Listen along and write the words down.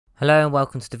Hello and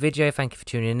welcome to the video, thank you for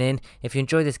tuning in. If you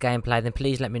enjoyed this gameplay then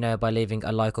please let me know by leaving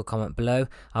a like or comment below.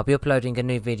 I'll be uploading a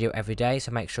new video every day,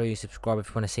 so make sure you subscribe if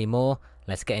you want to see more.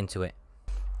 Let's get into it.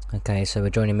 Okay, so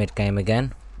we're joining mid-game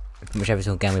again. Pretty much every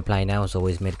single game we play now is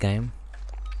always mid-game.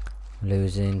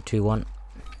 Losing 2-1.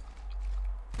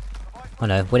 Oh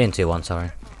no, winning 2-1, sorry.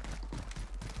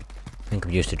 I think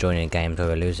I'm used to joining games where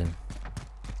we're losing.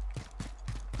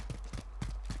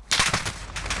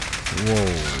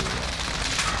 Whoa.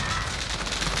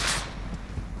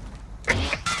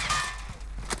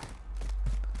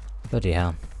 Bloody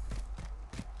hell.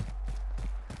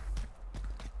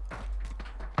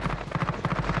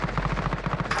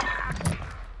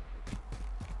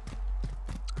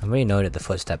 I'm really annoyed at the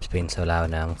footsteps being so loud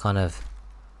now. I'm kind of...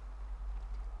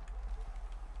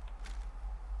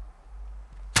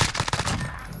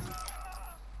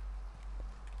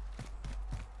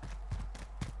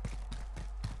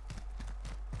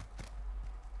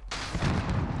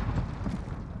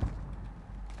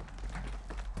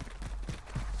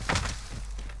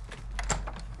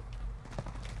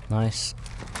 Nice.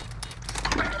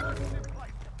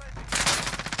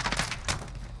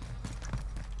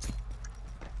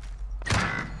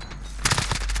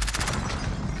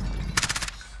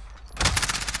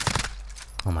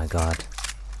 Oh my god.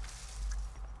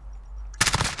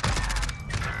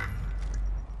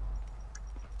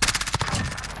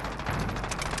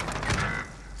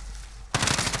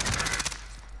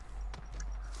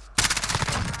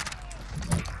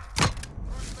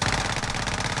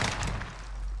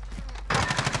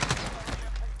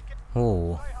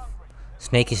 Ooh.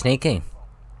 Sneaky, sneaky.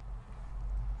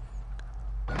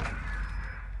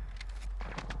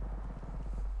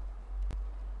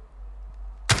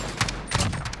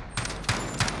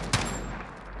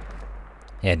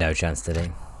 Yeah, no chance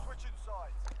today.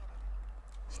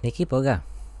 Sneaky bugger.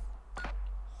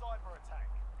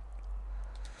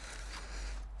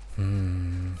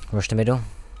 Rush the middle.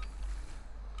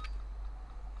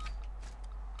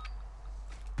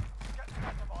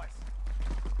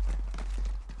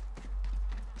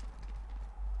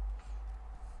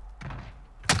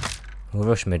 We'll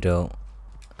rush middle,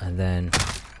 and then...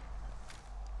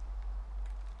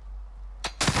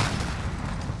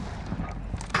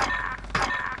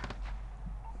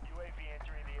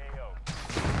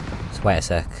 Just wait a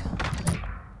sec.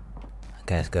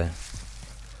 Okay, let's go.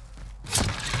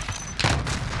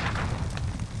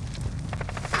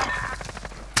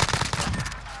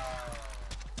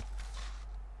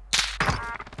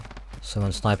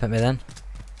 Someone snipe at me then?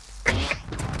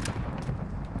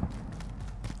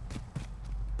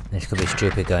 This could be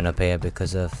stupid going up here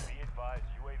because of...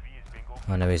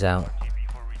 Oh no, he's out.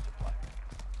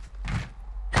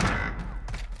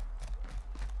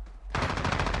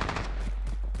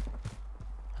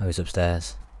 Oh, he's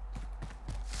upstairs.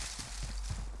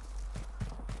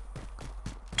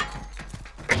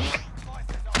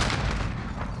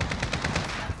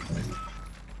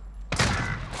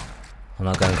 I'm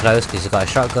not going close because he's got a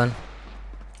shotgun.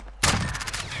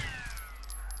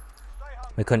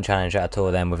 We couldn't challenge it at all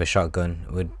then with a shotgun.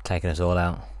 It would have taken us all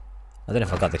out. I don't know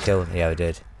if I got the kill. Yeah, I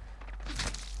did.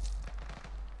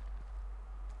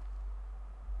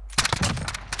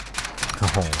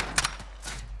 Oh.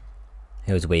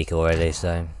 He was weak already,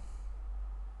 so...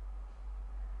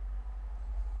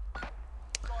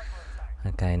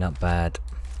 Okay, not bad.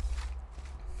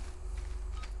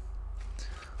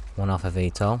 One off of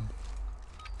VTOL.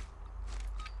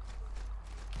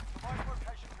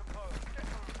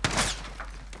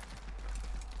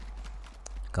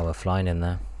 God, we're flying in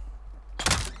there.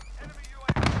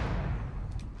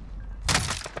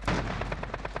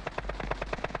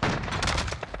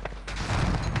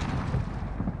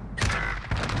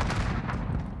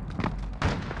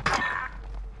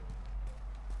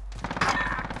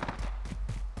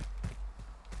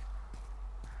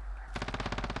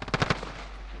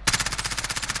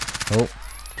 Oh.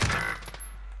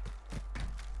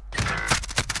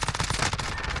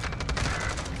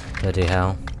 Bloody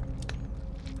hell.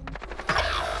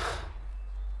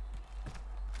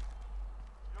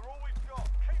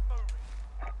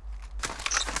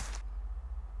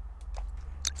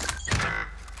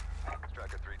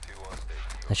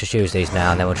 Let's just use these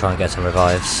now and then we'll try and get some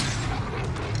revives.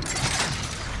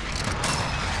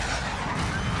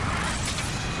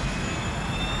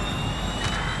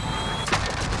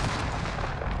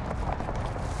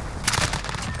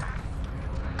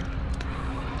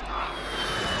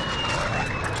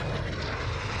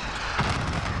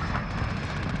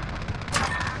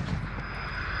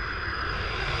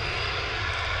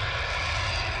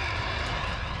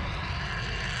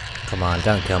 Come on,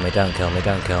 don't kill me, don't kill me,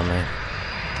 don't kill me.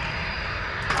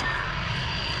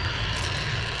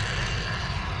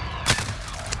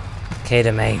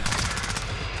 kidding me.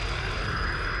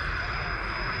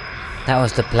 That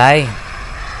was the play.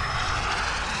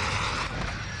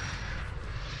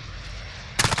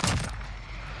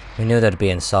 We knew they'd be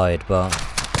inside, but...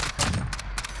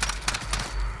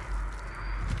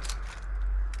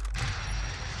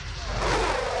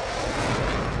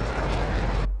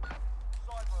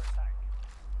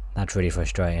 That's really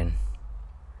frustrating.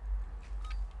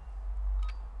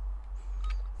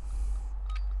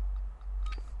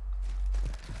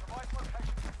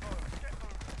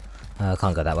 I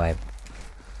can't go that way.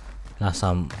 Last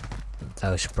time they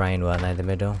were spraying, weren't they, in the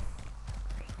middle?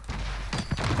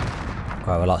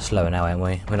 Right, we're a lot slower now, ain't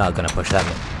we? We're not going to push that.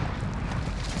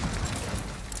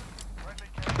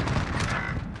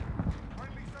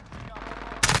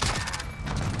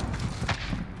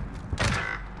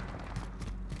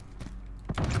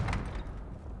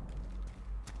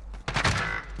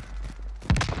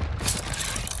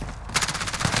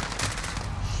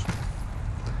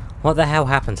 What the hell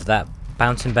happened to that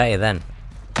bouncing Betty then?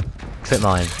 Trip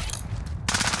mine.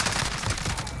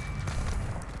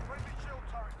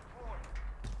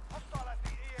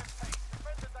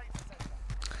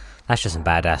 That's just some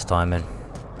badass timing.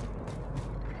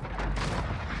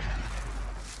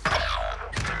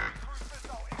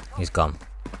 He's gone.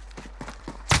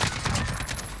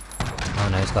 Oh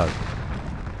no, he's got...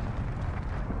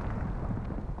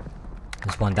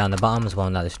 There's one down the bottom, there's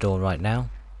one at this door right now.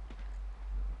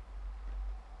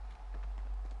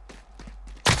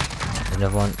 There's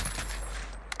another one.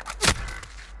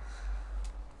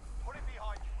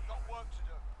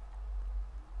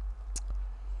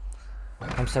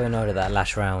 I'm so annoyed at that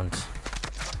last round.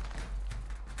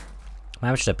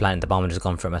 Maybe I should have planted the bomb and just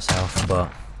gone for it myself,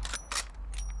 but...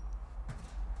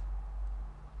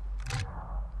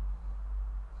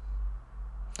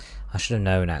 I should have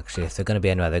known actually, if they're going to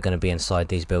be anywhere, they're going to be inside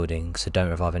these buildings, so don't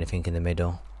revive anything in the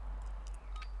middle.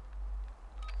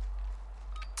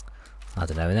 I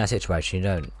don't know, in that situation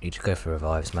you need to go for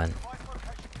revives, man.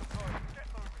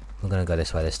 We're going to go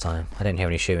this way this time. I didn't hear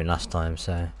any shooting last time,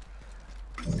 so...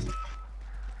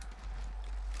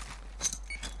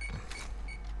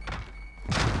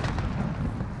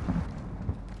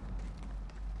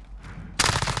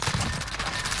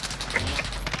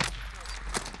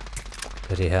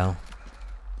 Bloody hell.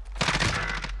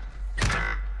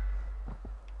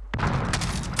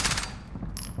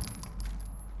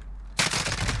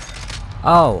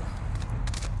 Oh!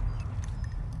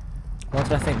 Why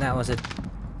did I think that was a...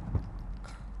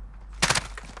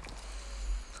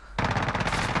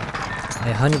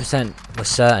 I 100% was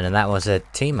certain and that was a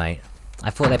teammate. I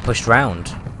thought they pushed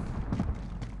round.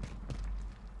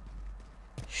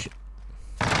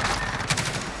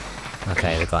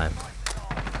 Okay, they got him.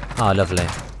 Oh, lovely.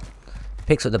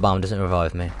 Picks up the bomb, doesn't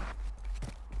revive me.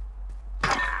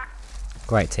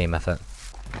 Great team effort.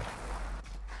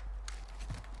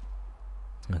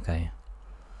 Okay.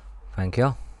 Thank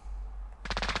you.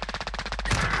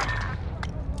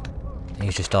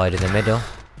 He's just died in the middle.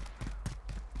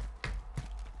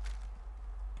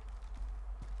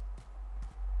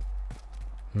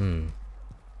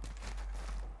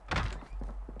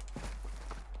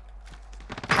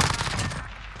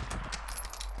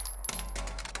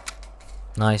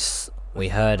 Nice, we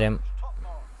heard him.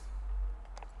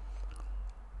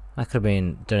 That could have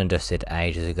been done and dusted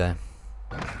ages ago.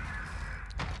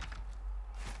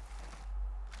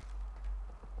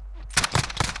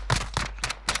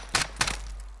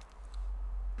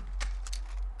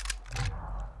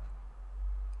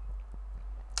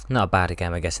 Not a bad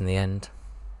game, I guess, in the end.